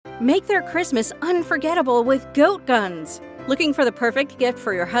Make their Christmas unforgettable with goat guns. Looking for the perfect gift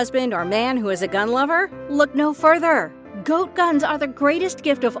for your husband or man who is a gun lover? Look no further. Goat guns are the greatest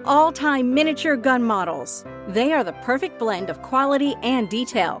gift of all time miniature gun models. They are the perfect blend of quality and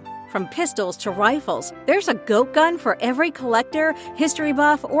detail. From pistols to rifles, there's a goat gun for every collector, history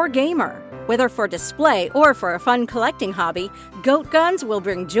buff, or gamer. Whether for display or for a fun collecting hobby, goat guns will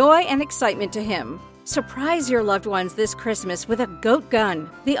bring joy and excitement to him. Surprise your loved ones this Christmas with a goat gun,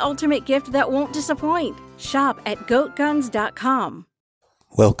 the ultimate gift that won't disappoint. Shop at goatguns.com.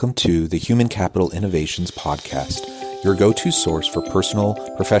 Welcome to the Human Capital Innovations Podcast, your go-to source for personal,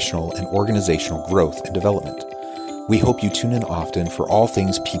 professional, and organizational growth and development. We hope you tune in often for all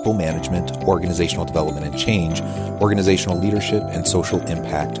things people management, organizational development and change, organizational leadership, and social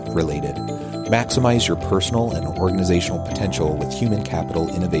impact related. Maximize your personal and organizational potential with Human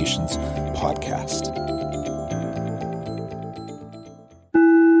Capital Innovations Podcast.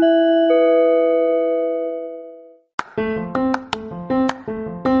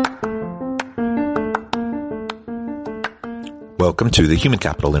 Welcome to the Human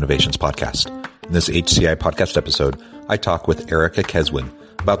Capital Innovations Podcast. In this HCI podcast episode, I talk with Erica Keswin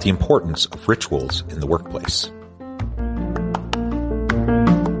about the importance of rituals in the workplace.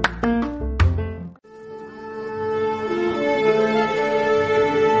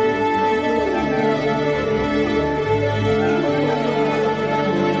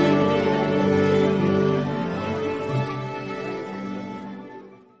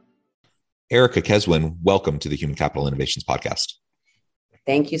 Erica Keswin, welcome to the Human Capital Innovations Podcast.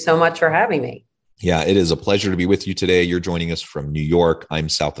 Thank you so much for having me. Yeah, it is a pleasure to be with you today. You're joining us from New York. I'm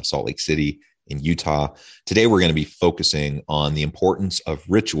south of Salt Lake City in Utah. Today, we're going to be focusing on the importance of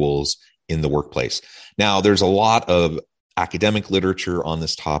rituals in the workplace. Now, there's a lot of academic literature on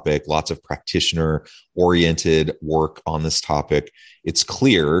this topic, lots of practitioner-oriented work on this topic. It's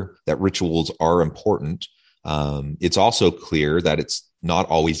clear that rituals are important. It's also clear that it's not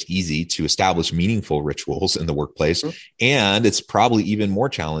always easy to establish meaningful rituals in the workplace. And it's probably even more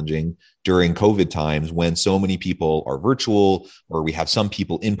challenging during COVID times when so many people are virtual, or we have some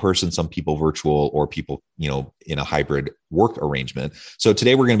people in person, some people virtual, or people, in a hybrid work arrangement. So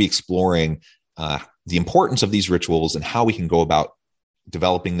today we're going to be exploring the importance of these rituals and how we can go about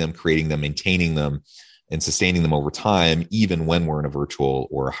developing them, creating them, maintaining them, and sustaining them over time, even when we're in a virtual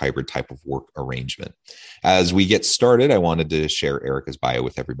or a hybrid type of work arrangement. As we get started, I wanted to share Erica's bio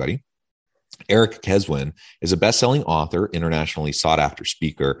with everybody. Erica Keswin is a best-selling author, internationally sought-after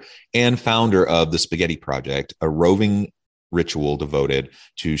speaker, and founder of the Spaghetti Project, a roving ritual devoted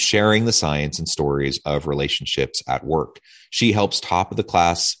to sharing the science and stories of relationships at work. She helps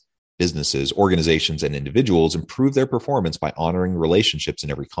top-of-the-class businesses, organizations, and individuals improve their performance by honoring relationships in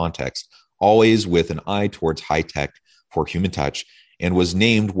every context, always with an eye towards high tech for human touch, and was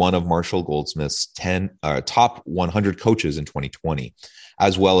named one of Marshall Goldsmith's 10 top 100 coaches in 2020,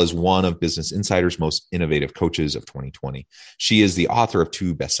 as well as one of Business Insider's most innovative coaches of 2020. She is the author of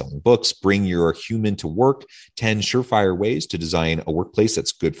 2 best-selling books, Bring Your Human to Work, 10 Surefire Ways to Design a Workplace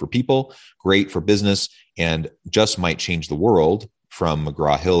That's Good for People, Great for Business, and Just Might Change the World, from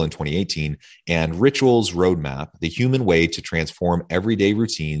McGraw-Hill in 2018, and Rituals Roadmap, the human way to transform everyday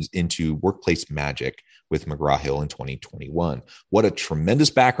routines into workplace magic, with McGraw-Hill in 2021. What a tremendous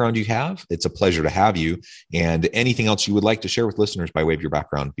background you have. It's a pleasure to have you. And anything else you would like to share with listeners by way of your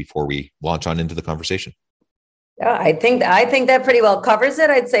background before we launch on into the conversation? Yeah, I think that pretty well covers it.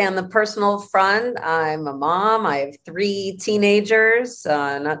 I'd say on the personal front, I'm a mom. I have 3 teenagers.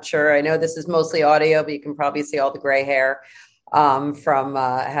 Not sure. I know this is mostly audio, but you can probably see all the gray hair. From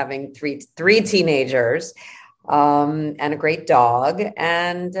having three teenagers and a great dog,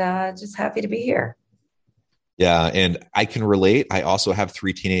 and just happy to be here. Yeah, and I can relate. I also have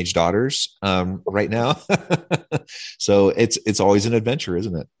 3 teenage daughters right now. So it's always an adventure,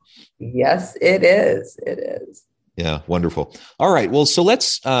 isn't it? Yes, it is. It is. Yeah, wonderful. All right. Well, so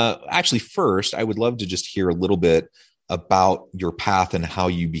let's actually first, I would love to just hear a little bit about your path and how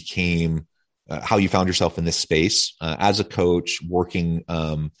you became how you found yourself in this space as a coach, working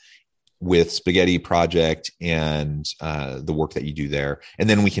with Spaghetti Project and the work that you do there. And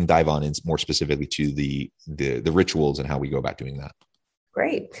then we can dive on in more specifically to the rituals and how we go about doing that.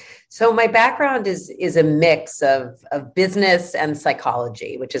 Great. So my background is a mix of business and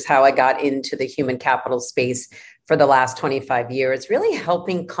psychology, which is how I got into the human capital space for the last 25 years, really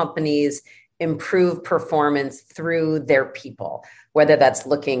helping companies improve performance through their people, whether that's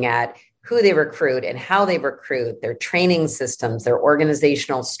looking at who they recruit and how they recruit, their training systems, their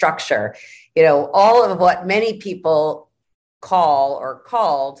organizational structure, all of what many people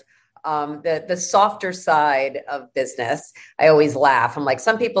called the softer side of business. I always laugh. I'm like,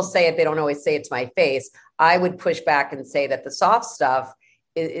 some people say it, they don't always say it to my face. I would push back and say that the soft stuff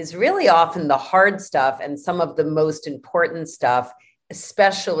is really often the hard stuff and some of the most important stuff,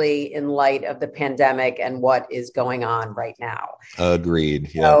 especially in light of the pandemic and what is going on right now.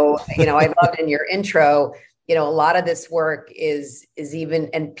 Agreed. Yeah. So, I loved in your intro, a lot of this work is even,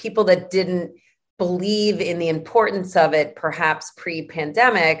 and people that didn't believe in the importance of it, perhaps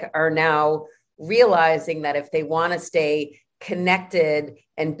pre-pandemic, are now realizing that if they want to stay connected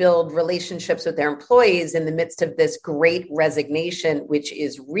and build relationships with their employees in the midst of this great resignation, which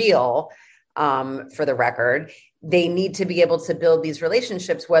is real, for the record, they need to be able to build these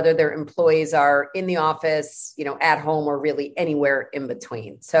relationships, whether their employees are in the office, at home, or really anywhere in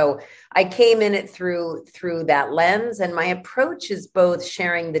between. So I came in it through that lens, and my approach is both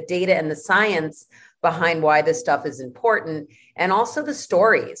sharing the data and the science behind why this stuff is important, and also the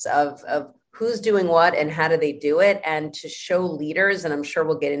stories of who's doing what and how do they do it, and to show leaders, and I'm sure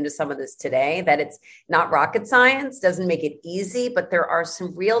we'll get into some of this today, that it's not rocket science, doesn't make it easy, but there are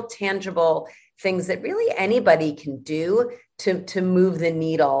some real tangible things that really anybody can do to move the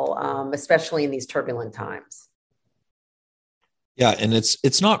needle, especially in these turbulent times. Yeah, and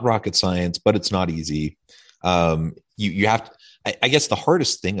it's not rocket science, but it's not easy. You have to, I guess the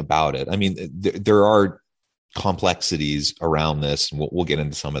hardest thing about it, I mean, there are complexities around this, and we'll get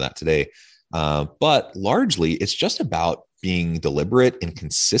into some of that today. But largely, it's just about being deliberate and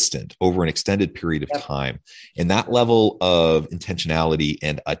consistent over an extended period of time. And that level of intentionality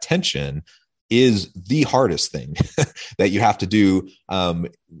and attention is the hardest thing that you have to do,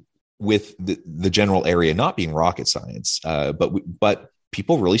 with the general area not being rocket science. But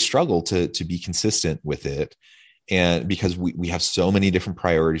people really struggle to be consistent with it. And because we have so many different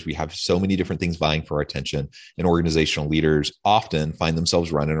priorities, we have so many different things vying for our attention, and organizational leaders often find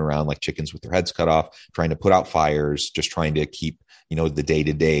themselves running around like chickens with their heads cut off, trying to put out fires, just trying to keep, the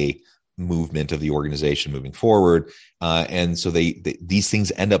day-to-day movement of the organization moving forward. And so these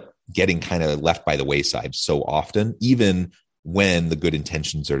things end up getting kind of left by the wayside so often, even when the good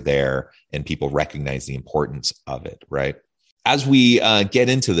intentions are there and people recognize the importance of it, right? As we get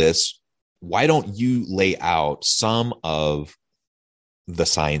into this, why don't you lay out some of the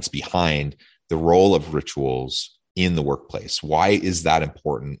science behind the role of rituals in the workplace? Why is that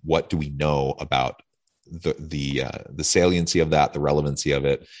important? What do we know about the saliency of that, the relevancy of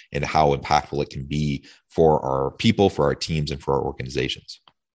it, and how impactful it can be for our people, for our teams, and for our organizations?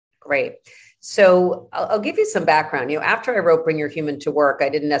 Great. So I'll give you some background. After I wrote Bring Your Human to Work, I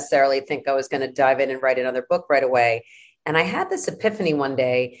didn't necessarily think I was going to dive in and write another book right away. And I had this epiphany one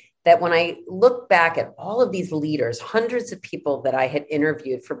day that when I look back at all of these leaders, hundreds of people that I had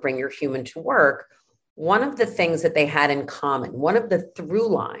interviewed for Bring Your Human to Work, one of the things that they had in common, one of the through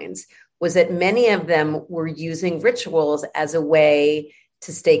lines, was that many of them were using rituals as a way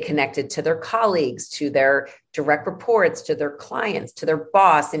to stay connected to their colleagues, to their direct reports, to their clients, to their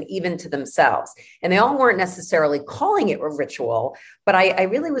boss, and even to themselves. And they all weren't necessarily calling it a ritual, but I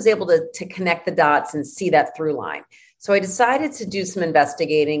really was able to connect the dots and see that through line. So I decided to do some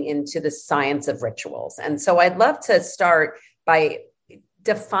investigating into the science of rituals. And so I'd love to start by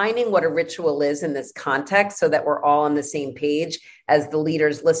defining what a ritual is in this context so that we're all on the same page as the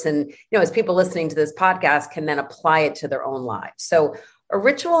leaders listen, as people listening to this podcast can then apply it to their own lives. So a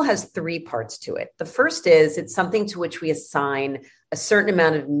ritual has three parts to it. The first is it's something to which we assign a certain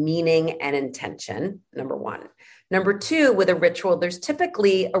amount of meaning and intention, number one. Number two, with a ritual, there's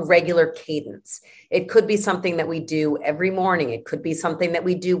typically a regular cadence. It could be something that we do every morning. It could be something that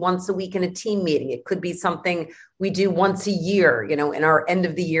we do once a week in a team meeting. It could be something we do once a year, in our end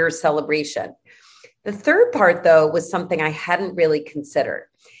of the year celebration. The third part, though, was something I hadn't really considered.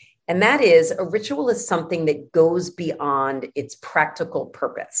 And that is a ritual is something that goes beyond its practical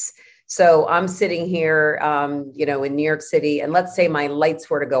purpose. So I'm sitting here, in New York City, and let's say my lights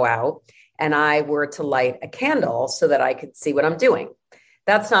were to go out and I were to light a candle so that I could see what I'm doing.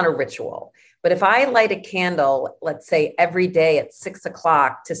 That's not a ritual. But if I light a candle, let's say every day at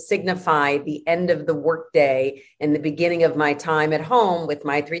 6:00 to signify the end of the workday and the beginning of my time at home with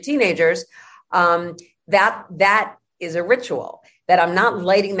my 3 teenagers, that is a ritual. That I'm not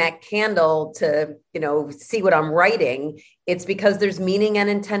lighting that candle to, see what I'm writing. It's because there's meaning and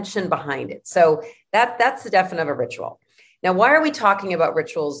intention behind it. So that's the definition of a ritual. Now, why are we talking about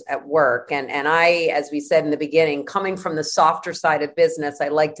rituals at work? And I, as we said in the beginning, coming from the softer side of business, I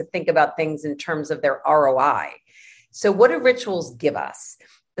like to think about things in terms of their ROI. So what do rituals give us?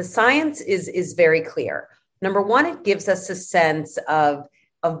 The science is very clear. Number one, it gives us a sense of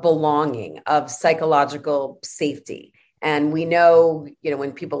belonging, of psychological safety. And we know,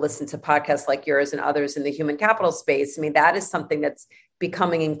 when people listen to podcasts like yours and others in the human capital space, I mean, that is something that's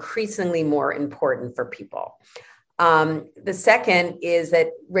becoming increasingly more important for people. The second is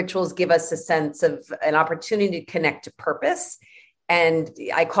that rituals give us a sense of an opportunity to connect to purpose. And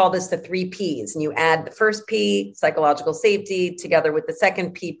I call this the 3 Ps. And you add the first P, psychological safety, together with the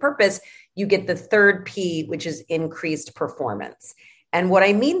second P, purpose, you get the third P, which is increased performance. And what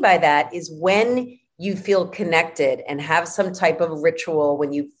I mean by that is when you feel connected and have some type of ritual,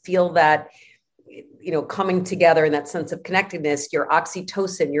 when you feel that, coming together in that sense of connectedness, your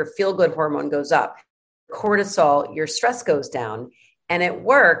oxytocin, your feel-good hormone goes up, cortisol, your stress goes down. And at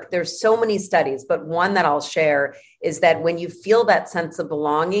work, there's so many studies, but one that I'll share is that when you feel that sense of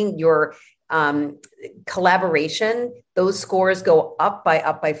belonging, your collaboration, those scores go up by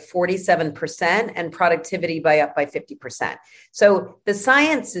 47% and productivity up by 50%. So the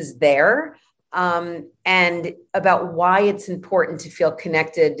science is there. And about why it's important to feel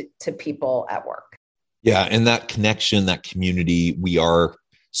connected to people at work. Yeah. And that connection, that community, we are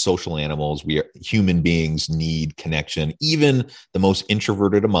social animals. We are human beings, need connection. Even the most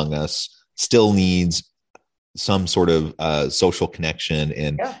introverted among us still needs some sort of social connection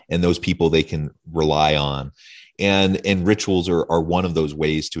and those people they can rely on. And rituals are one of those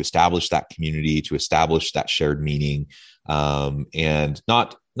ways to establish that community, to establish that shared meaning, and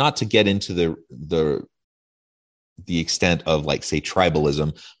not to get into the extent of, like, say,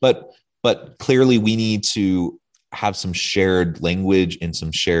 tribalism, but clearly we need to have some shared language and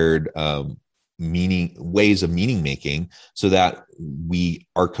some shared ways of meaning making, so that we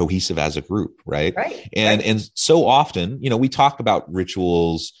are cohesive as a group, right? And so often, we talk about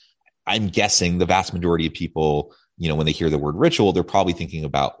rituals. I'm guessing the vast majority of people, when they hear the word ritual, they're probably thinking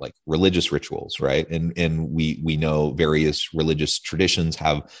about, like, religious rituals, right? And we know various religious traditions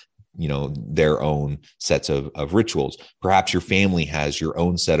have, their own sets of rituals. Perhaps your family has your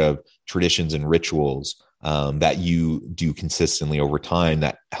own set of traditions and rituals that you do consistently over time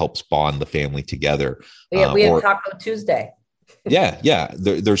that helps bond the family together. We have Taco Tuesday. Yeah.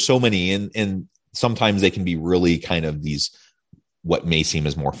 There's so many, and sometimes they can be really kind of these, what may seem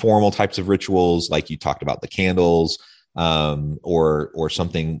as more formal types of rituals, like you talked about the candles, or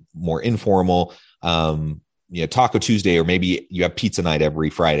something more informal, Taco Tuesday, or maybe you have pizza night every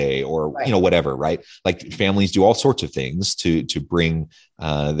Friday, or, whatever, right? Like, families do all sorts of things to bring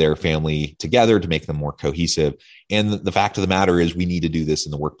their family together, to make them more cohesive. And the fact of the matter is, we need to do this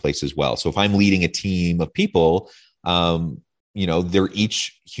in the workplace as well. So if I'm leading a team of people, they're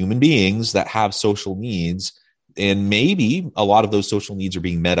each human beings that have social needs. And maybe a lot of those social needs are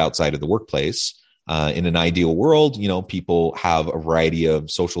being met outside of the workplace. In an ideal world, people have a variety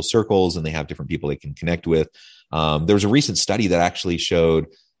of social circles and they have different people they can connect with. There was a recent study that actually showed,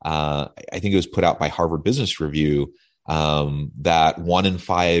 I think it was put out by Harvard Business Review, that 1 in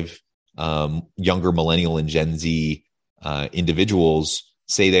 5 younger millennial and Gen Z individuals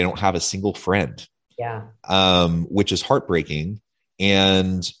say they don't have a single friend. Yeah. Which is heartbreaking.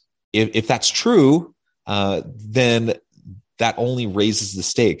 And if that's true, then that only raises the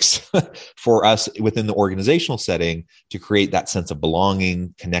stakes for us within the organizational setting to create that sense of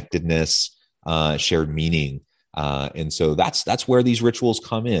belonging, connectedness, shared meaning. And so that's where these rituals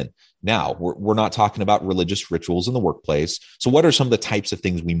come in. Now, we're not talking about religious rituals in the workplace. So what are some of the types of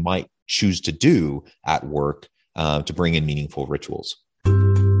things we might choose to do at work to bring in meaningful rituals?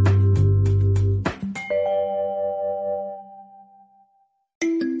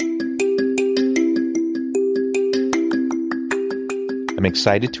 I'm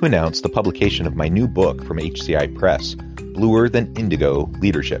excited to announce the publication of my new book from HCI Press, Bluer Than Indigo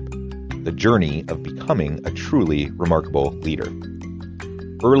Leadership: The Journey of Becoming a Truly Remarkable Leader.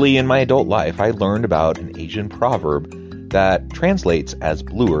 Early in my adult life, I learned about an Asian proverb that translates as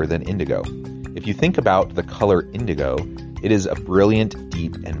bluer than indigo. If you think about the color indigo, it is a brilliant,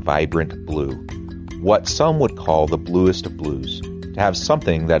 deep, and vibrant blue, what some would call the bluest of blues. To have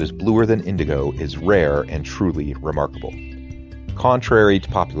something that is bluer than indigo is rare and truly remarkable. Contrary to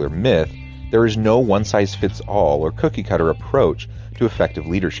popular myth, there is no one-size-fits-all or cookie-cutter approach to effective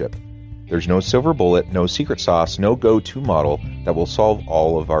leadership. There's no silver bullet, no secret sauce, no go-to model that will solve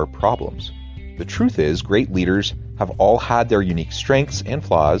all of our problems. The truth is, great leaders have all had their unique strengths and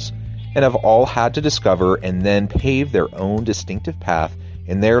flaws, and have all had to discover and then pave their own distinctive path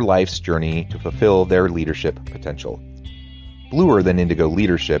in their life's journey to fulfill their leadership potential. Bluer Than Indigo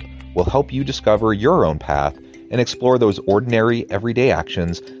Leadership will help you discover your own path and explore those ordinary, everyday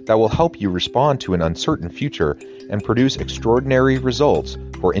actions that will help you respond to an uncertain future and produce extraordinary results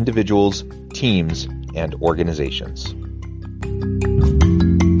for individuals, teams, and organizations.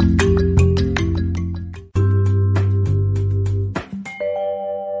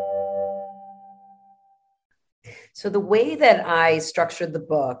 So the way that I structured the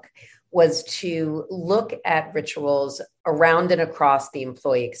book was to look at rituals around and across the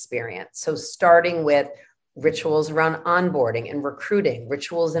employee experience. So starting with rituals around onboarding and recruiting,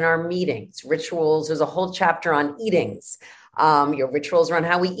 rituals in our meetings, rituals, there's a whole chapter on eatings, rituals around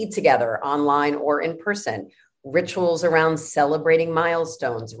how we eat together online or in person, rituals around celebrating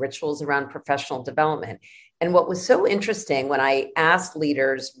milestones, rituals around professional development. And what was so interesting when I asked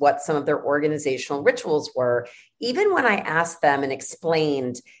leaders what some of their organizational rituals were, even when I asked them and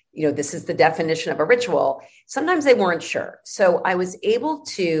explained, this is the definition of a ritual, sometimes they weren't sure. So I was able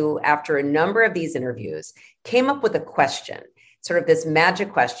to, after a number of these interviews, came up with a question, sort of this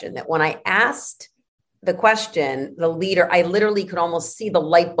magic question that when I asked the question, the leader, I literally could almost see the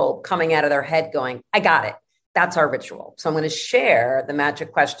light bulb coming out of their head going, I got it. That's our ritual. So I'm going to share the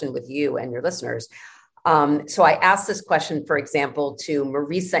magic question with you and your listeners. So I asked this question, for example, to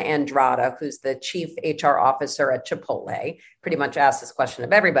Marisa Andrada, who's the chief HR officer at Chipotle, pretty much asked this question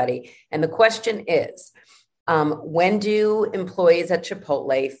of everybody. And the question is, when do employees at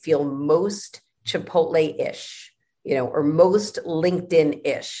Chipotle feel most Chipotle-ish, or most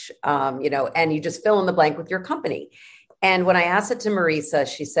LinkedIn-ish, and you just fill in the blank with your company. And when I asked it to Marisa,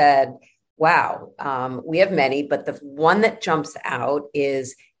 she said, wow, we have many, but the one that jumps out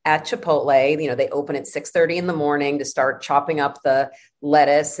is at Chipotle. They open at 6:30 in the morning to start chopping up the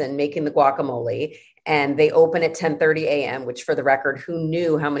lettuce and making the guacamole. And they open at 10:30 a.m., which for the record, who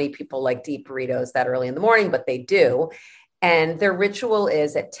knew how many people like to eat burritos that early in the morning, but they do. And their ritual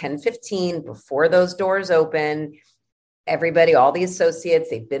is at 10:15 before those doors open. Everybody, all the associates,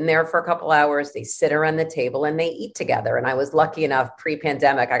 they've been there for a couple hours. They sit around the table and they eat together. And I was lucky enough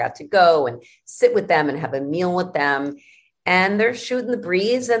pre-pandemic, I got to go and sit with them and have a meal with them. And they're shooting the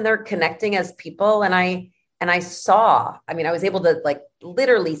breeze and they're connecting as people. And I was able to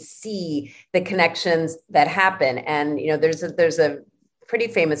literally see the connections that happen. And, there's a pretty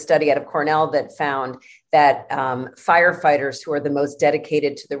famous study out of Cornell that found that firefighters who are the most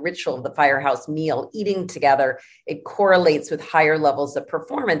dedicated to the ritual of the firehouse meal, eating together, it correlates with higher levels of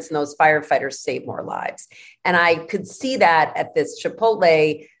performance, and those firefighters save more lives. And I could see that at this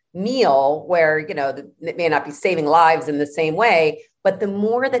Chipotle meal where, it may not be saving lives in the same way, but the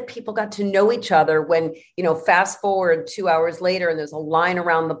more that people got to know each other when, fast forward 2 hours later and there's a line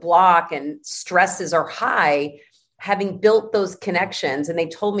around the block and stresses are high, having built those connections, and they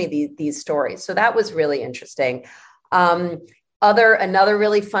told me these stories. So that was really interesting. Another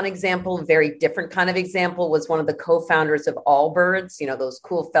really fun example, very different kind of example, was one of the co-founders of Allbirds, those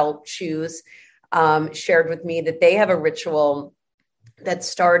cool felt shoes, shared with me that they have a ritual that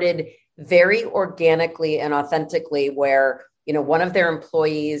started very organically and authentically where, one of their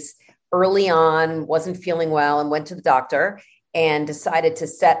employees early on wasn't feeling well and went to the doctor and decided to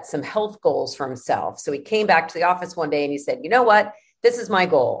set some health goals for himself. So he came back to the office one day and he said, you know what, this is my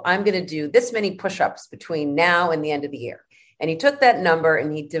goal. I'm going to do this many push-ups between now and the end of the year. And he took that number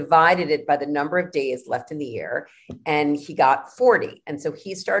and he divided it by the number of days left in the year. And he got 40. And so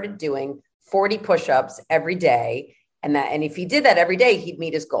he started doing 40 push-ups every day. And if he did that every day, he'd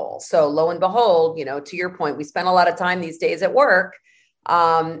meet his goal. So lo and behold, to your point, we spend a lot of time these days at work.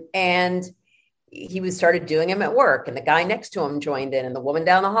 And he started doing them at work, and the guy next to him joined in and the woman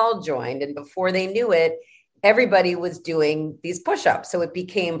down the hall joined. And before they knew it, everybody was doing these push-ups. So it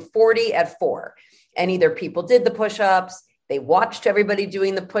became 40 at 4. And either people did the push-ups, they watched everybody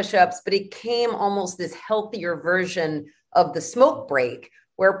doing the push-ups, but it came almost this healthier version of the smoke break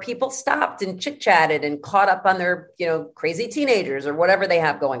where people stopped and chit-chatted and caught up on their, crazy teenagers or whatever they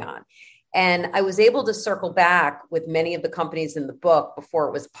have going on. And I was able to circle back with many of the companies in the book before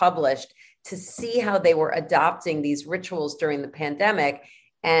it was published to see how they were adopting these rituals during the pandemic.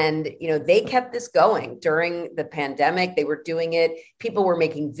 And, they kept this going during the pandemic. They were doing it. People were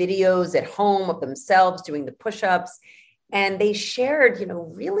making videos at home of themselves doing the push-ups. And they shared,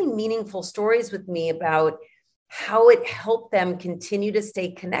 really meaningful stories with me about how it helped them continue to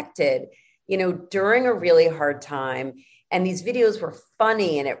stay connected, during a really hard time. And these videos were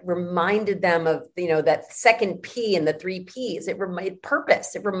funny, and it reminded them of, that second P and the 3 Ps. It reminded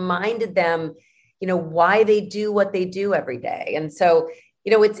purpose. It reminded them, why they do what they do every day. And so,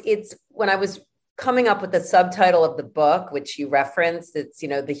 it's when I was coming up with the subtitle of the book, which you referenced, it's,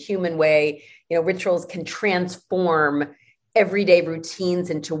 the human way, rituals can transform everyday routines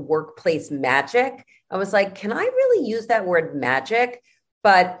into workplace magic. I was like, can I really use that word magic?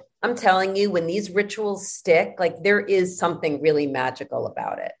 But I'm telling you, when these rituals stick, there is something really magical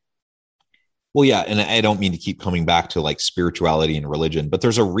about it. Well, yeah. And I don't mean to keep coming back to spirituality and religion, but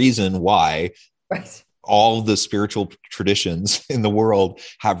there's a reason why right. all the spiritual traditions in the world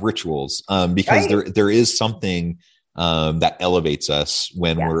have rituals, because Right. there is something that elevates us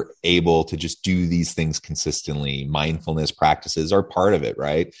when Yes. we're able to just do these things consistently. Mindfulness practices are part of it,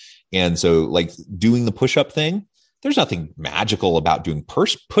 right? And so, like doing the push-up thing, there's nothing magical about doing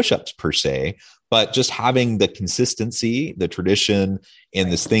push-ups per se, but just having the consistency, the tradition,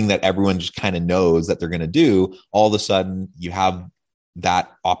 and this thing that everyone just kind of knows that they're going to do, all of a sudden you have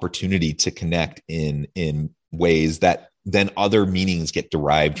that opportunity to connect in ways that then other meanings get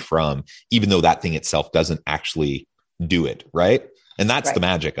derived from, even though that thing itself doesn't actually do it, right? And that's the Right.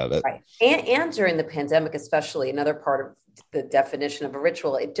 magic of it. Right. And during the pandemic, especially, another part of the definition of a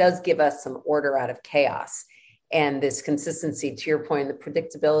ritual, it does give us some order out of chaos and this consistency, to your point, the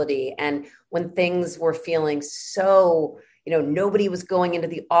predictability. And when things were feeling so, nobody was going into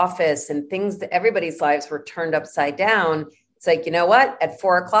the office and things that everybody's lives were turned upside down. It's like, you know what, at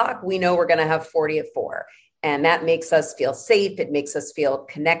 4:00, we know we're going to have 40 at 4. And that makes us feel safe. It makes us feel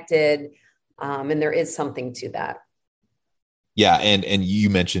connected. And there is something to that. Yeah, and you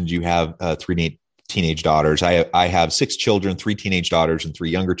mentioned you have three teenage daughters. I have 6 children, 3 teenage daughters, and 3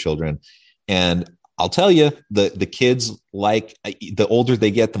 younger children. And I'll tell you, the kids, like, the older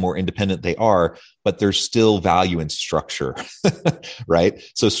they get, the more independent they are, but there's still value in structure, right?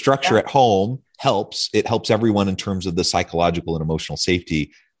 So structure at home helps. It helps everyone in terms of the psychological and emotional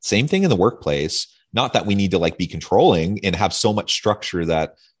safety. Same thing in the workplace. Not that we need to like be controlling and have so much structure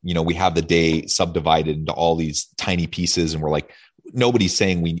that, we have the day subdivided into all these tiny pieces, and we're like, nobody's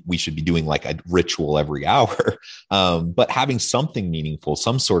saying we should be doing like a ritual every hour, but having something meaningful,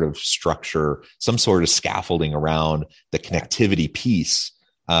 some sort of structure, some sort of scaffolding around the connectivity piece,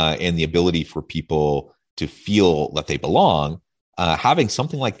 and the ability for people to feel that they belong. Having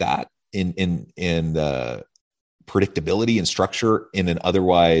something like that in predictability and structure in an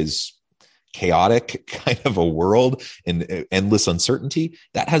otherwise chaotic kind of a world and endless uncertainty,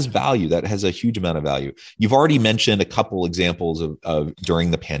 that has value. That has a huge amount of value. You've already mentioned a couple examples of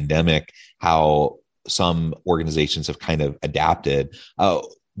during the pandemic, how some organizations have kind of adapted.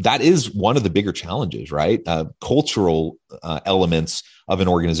 That is one of the bigger challenges, right? Cultural elements of an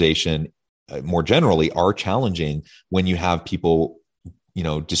organization more generally are challenging when you have people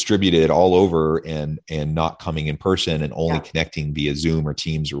distributed all over and not coming in person and only connecting via Zoom or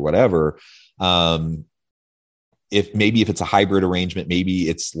Teams or whatever. If it's a hybrid arrangement, maybe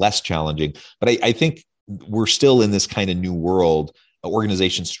it's less challenging, but I think we're still in this kind of new world.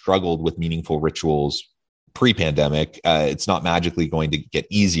 Organizations struggled with meaningful rituals pre-pandemic. It's not magically going to get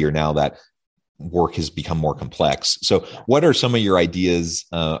easier now that work has become more complex. So what are some of your ideas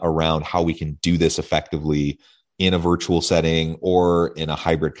around how we can do this effectively in a virtual setting or in a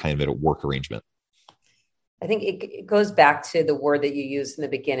hybrid kind of a work arrangement? I think it goes back to the word that you used in the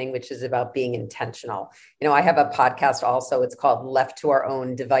beginning, which is about being intentional. I have a podcast also. It's called Left to Our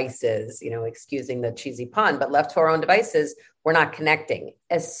Own Devices, excusing the cheesy pun, but left to our own devices, we're not connecting,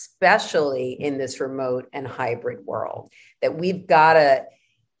 especially in this remote and hybrid world, that we've got to,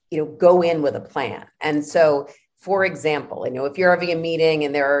 go in with a plan. And so, for example, if you're having a meeting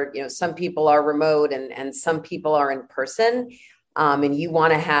and there are, some people are remote and some people are in person, and you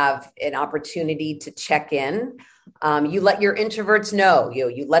want to have an opportunity to check in, you let your introverts know,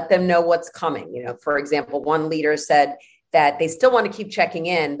 you let them know what's coming. For example, one leader said that they still want to keep checking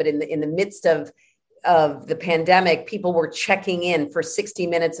in, but in the midst of the pandemic, people were checking in for 60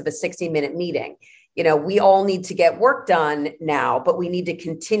 minutes of a 60-minute meeting. We all need to get work done now, but we need to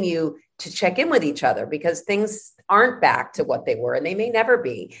continue to check in with each other because things aren't back to what they were and they may never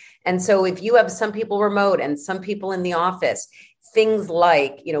be. And so if you have some people remote and some people in the office, things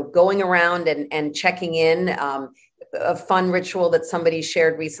like, going around and checking in, a fun ritual that somebody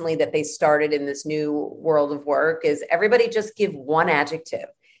shared recently that they started in this new world of work is everybody just give one adjective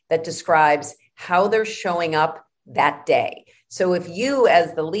that describes how they're showing up that day. So if you,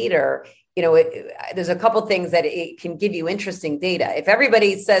 as the leader, there's a couple things that it can give you interesting data. If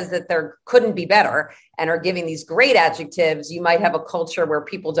everybody says that there couldn't be better and are giving these great adjectives, you might have a culture where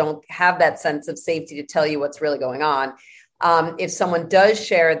people don't have that sense of safety to tell you what's really going on. If someone does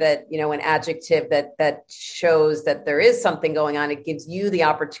share that, an adjective that shows that there is something going on, it gives you the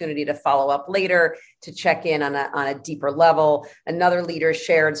opportunity to follow up later, to check in on a deeper level. Another leader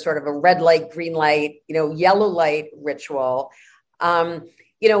shared sort of a red light, green light, yellow light ritual.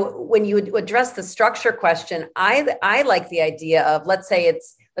 When you address the structure question, I like the idea of, let's say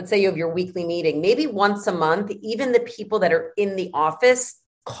you have your weekly meeting, maybe once a month, even the people that are in the office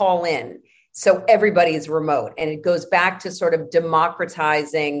call in. So everybody's remote. And it goes back to sort of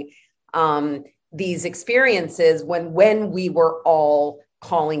democratizing these experiences when we were all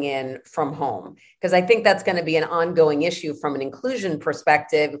calling in from home, because I think that's going to be an ongoing issue from an inclusion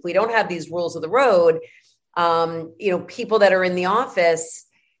perspective. If we don't have these rules of the road, people that are in the office,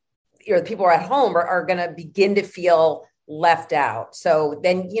 the people who are at home are going to begin to feel left out. So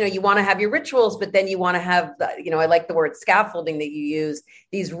then, you want to have your rituals, but then you want to have, I like the word scaffolding that you use,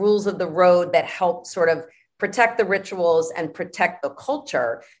 these rules of the road that help sort of protect the rituals and protect the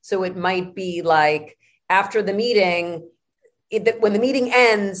culture. So it might be like after the meeting, when the meeting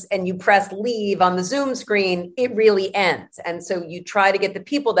ends and you press leave on the Zoom screen, it really ends. And so you try to get the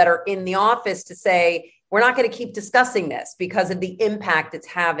people that are in the office to say, we're not going to keep discussing this because of the impact it's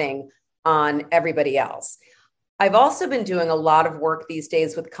having on everybody else. I've also been doing a lot of work these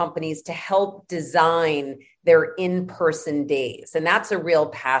days with companies to help design their in-person days. And that's a real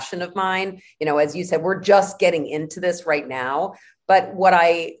passion of mine. As you said, we're just getting into this right now. But what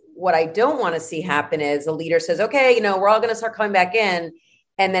I don't want to see happen is a leader says, okay, we're all going to start coming back in.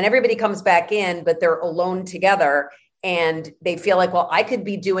 And then everybody comes back in, but they're alone together. And they feel like, well, I could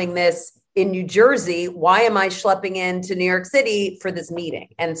be doing this in New Jersey. Why am I schlepping into New York City for this meeting?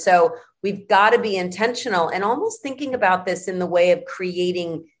 And so we've got to be intentional and almost thinking about this in the way of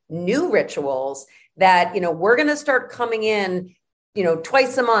creating new rituals that, we're going to start coming in,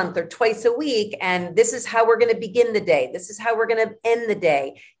 twice a month or twice a week. And this is how we're going to begin the day. This is how we're going to end the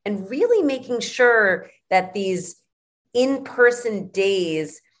day. And really making sure that these in-person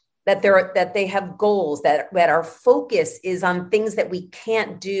days, that they have goals, that our focus is on things that we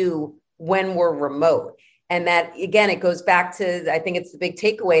can't do when we're remote. And that, again, it goes back to, I think it's the big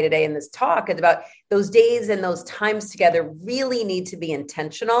takeaway today in this talk, it's about those days and those times together really need to be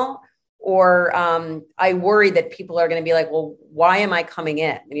intentional. Or I worry that people are going to be like, well, why am I coming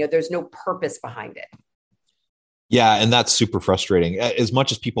in? There's no purpose behind it. Yeah. And that's super frustrating. As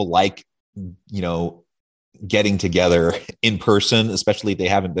much as people like, getting together in person, especially if they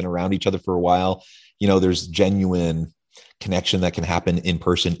haven't been around each other for a while, there's genuine connection that can happen in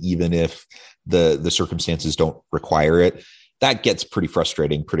person, even if the circumstances don't require it. That gets pretty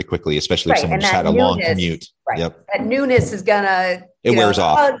frustrating pretty quickly, especially if someone just had a long commute. Right. Yep. That newness is gonna, it wears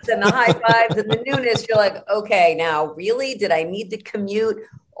off. Hugs and the high fives and the newness. You're like, okay, now really, did I need to commute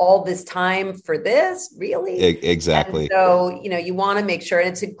all this time for this? Really? Exactly. And so, you want to make sure, and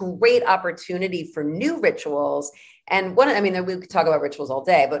it's a great opportunity for new rituals. And we could talk about rituals all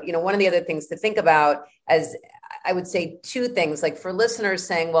day, but one of the other things to think about, as I would say two things, like for listeners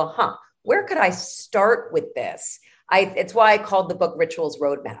saying, well, where could I start with this? It's why I called the book Rituals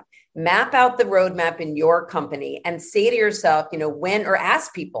Roadmap. Map out the roadmap in your company and say to yourself, or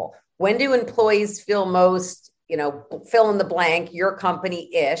ask people, when do employees feel most, fill in the blank, your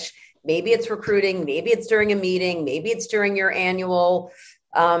company-ish. Maybe it's recruiting, maybe it's during a meeting, maybe it's during your annual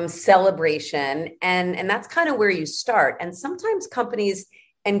celebration. And that's kind of where you start. And sometimes companies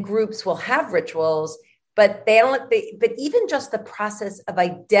and groups will have rituals, but but even just the process of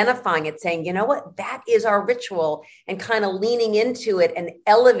identifying it, saying, you know what, that is our ritual, and kind of leaning into it and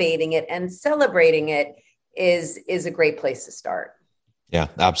elevating it and celebrating it is a great place to start. Yeah,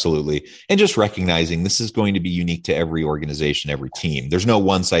 absolutely. And just recognizing this is going to be unique to every organization, every team. There's no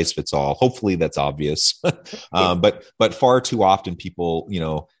one size fits all. Hopefully that's obvious. But far too often people,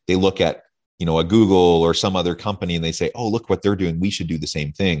 they look at, a Google or some other company and they say, oh, look what they're doing. We should do the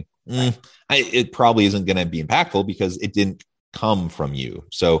same thing. It probably isn't going to be impactful because it didn't come from you.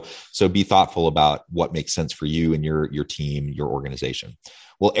 So be thoughtful about what makes sense for you and your team, your organization.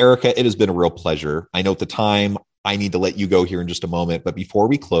 Well, Erica, it has been a real pleasure. I know at the time I need to let you go here in just a moment, but before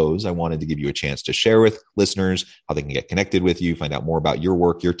we close, I wanted to give you a chance to share with listeners how they can get connected with you, find out more about your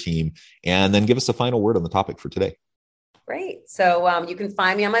work, your team, and then give us a final word on the topic for today. Great. So you can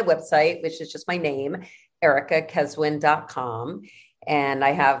find me on my website, which is just my name, ericakeswin.com. And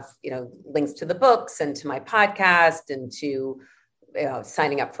I have, links to the books and to my podcast and to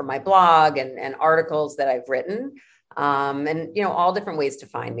signing up for my blog and articles that I've written. And all different ways to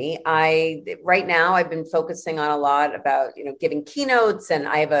find me. Right now I've been focusing on a lot about, giving keynotes, and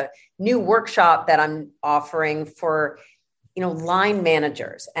I have a new workshop that I'm offering for, line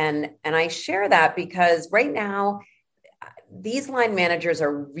managers. And I share that because right now these line managers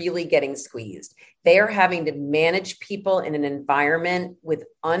are really getting squeezed. They are having to manage people in an environment with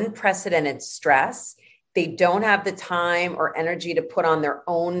unprecedented stress. They don't have the time or energy to put on their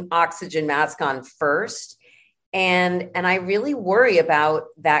own oxygen mask on first. And I really worry about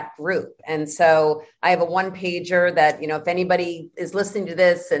that group. And so I have a one-pager that, if anybody is listening to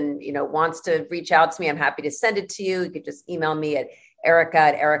this and, wants to reach out to me, I'm happy to send it to you. You could just email me at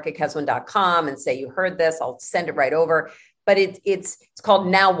erica@ericakeswin.com and say you heard this. I'll send it right over. But it's called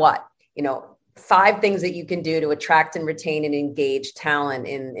Now What? 5 things that you can do to attract and retain and engage talent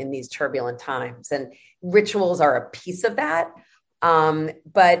in these turbulent times. And rituals are a piece of that.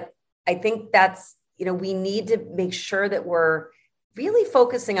 But I think that's, we need to make sure that we're really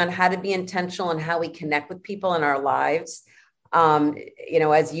focusing on how to be intentional and how we connect with people in our lives.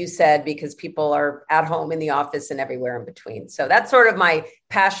 As you said, because people are at home, in the office, and everywhere in between. So that's sort of my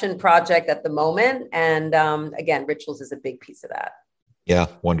passion project at the moment. And again, rituals is a big piece of that. Yeah,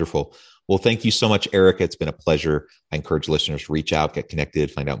 wonderful. Well, thank you so much, Erica. It's been a pleasure. I encourage listeners to reach out, get connected,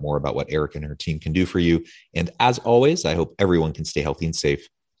 find out more about what Erica and her team can do for you. And as always, I hope everyone can stay healthy and safe,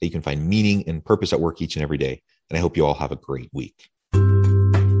 that you can find meaning and purpose at work each and every day. And I hope you all have a great week.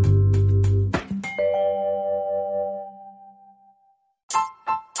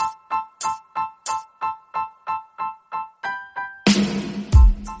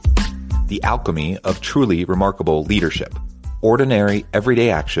 The alchemy of truly remarkable leadership. Ordinary,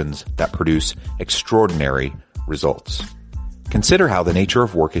 everyday actions that produce extraordinary results. Consider how the nature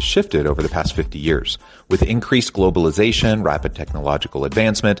of work has shifted over the past 50 years. With increased globalization, rapid technological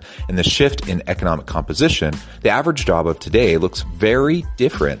advancement, and the shift in economic composition, the average job of today looks very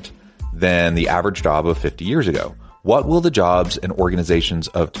different than the average job of 50 years ago. What will the jobs and organizations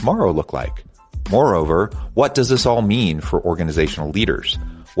of tomorrow look like? Moreover, what does this all mean for organizational leaders?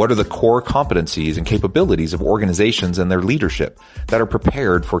 What are the core competencies and capabilities of organizations and their leadership that are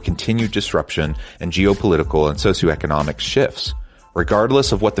prepared for continued disruption and geopolitical and socioeconomic shifts?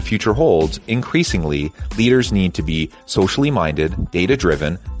 Regardless of what the future holds, increasingly, leaders need to be socially minded,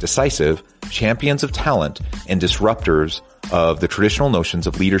 data-driven, decisive, champions of talent, and disruptors of the traditional notions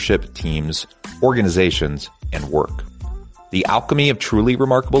of leadership, teams, organizations, and work. The alchemy of truly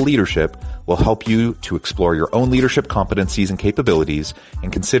remarkable leadership will help you to explore your own leadership competencies and capabilities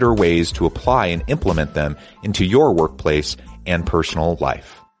and consider ways to apply and implement them into your workplace and personal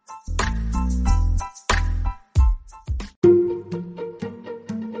life.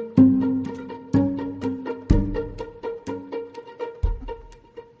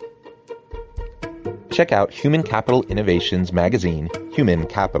 Check out Human Capital Innovations magazine, Human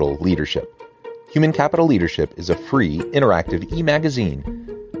Capital Leadership. Human Capital Leadership is a free, interactive e-magazine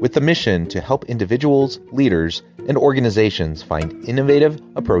with the mission to help individuals, leaders, and organizations find innovative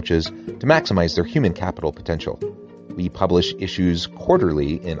approaches to maximize their human capital potential. We publish issues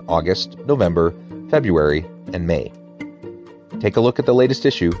quarterly in August, November, February, and May. Take a look at the latest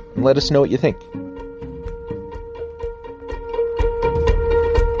issue and let us know what you think.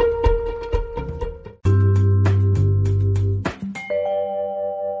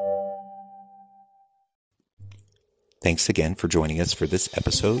 Thanks again for joining us for this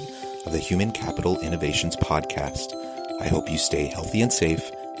episode of the Human Capital Innovations Podcast. I hope you stay healthy and safe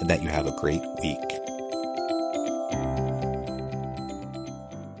and that you have a great week.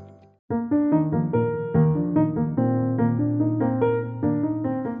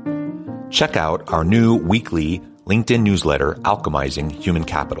 Check out our new weekly LinkedIn newsletter, Alchemizing Human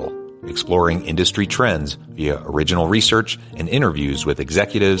Capital, exploring industry trends via original research and interviews with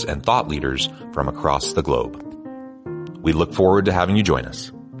executives and thought leaders from across the globe. We look forward to having you join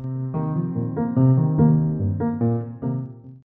us.